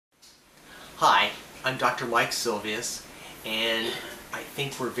Hi, I'm Dr. Mike Silveus, and I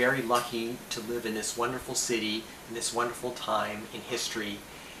think we're very lucky to live in this wonderful city, in this wonderful time in history,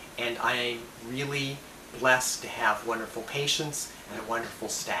 and I'm really blessed to have wonderful patients and a wonderful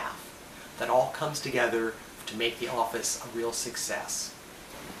staff. That all comes together to make the office a real success.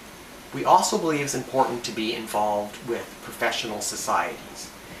 We also believe it's important to be involved with professional societies.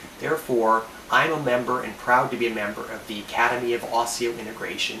 Therefore, I'm a member and proud to be a member of the Academy of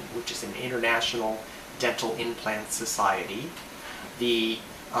Osseointegration, which is an international dental implant society, the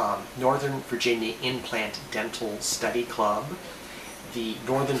Northern Virginia Implant Dental Study Club, the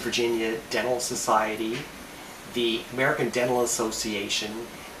Northern Virginia Dental Society, the American Dental Association,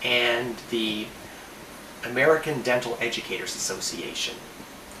 and the American Dental Educators Association.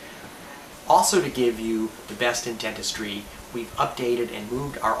 Also, to give you the best in dentistry, we've updated and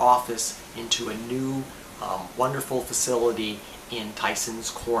moved our office into a new wonderful facility in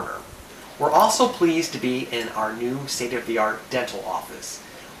Tysons Corner. We're also pleased to be in our new state-of-the-art dental office.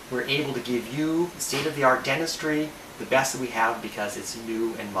 We're able to give you state-of-the-art dentistry, the best that we have, because it's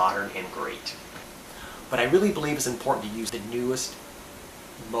new and modern and great. But I really believe it's important to use the newest,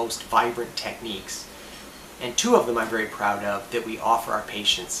 most vibrant techniques. And two of them I'm very proud of that we offer our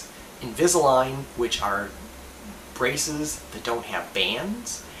patients. Invisalign, which are braces that don't have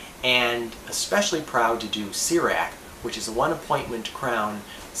bands, and especially proud to do CIRAC, which is a one-appointment crown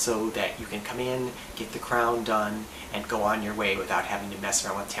so that you can come in, get the crown done, and go on your way without having to mess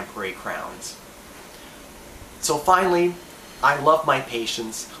around with temporary crowns. So finally, I love my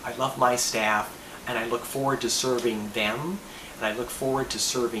patients, I love my staff, and I look forward to serving them, and I look forward to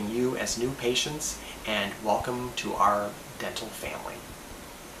serving you as new patients, and welcome to our dental family.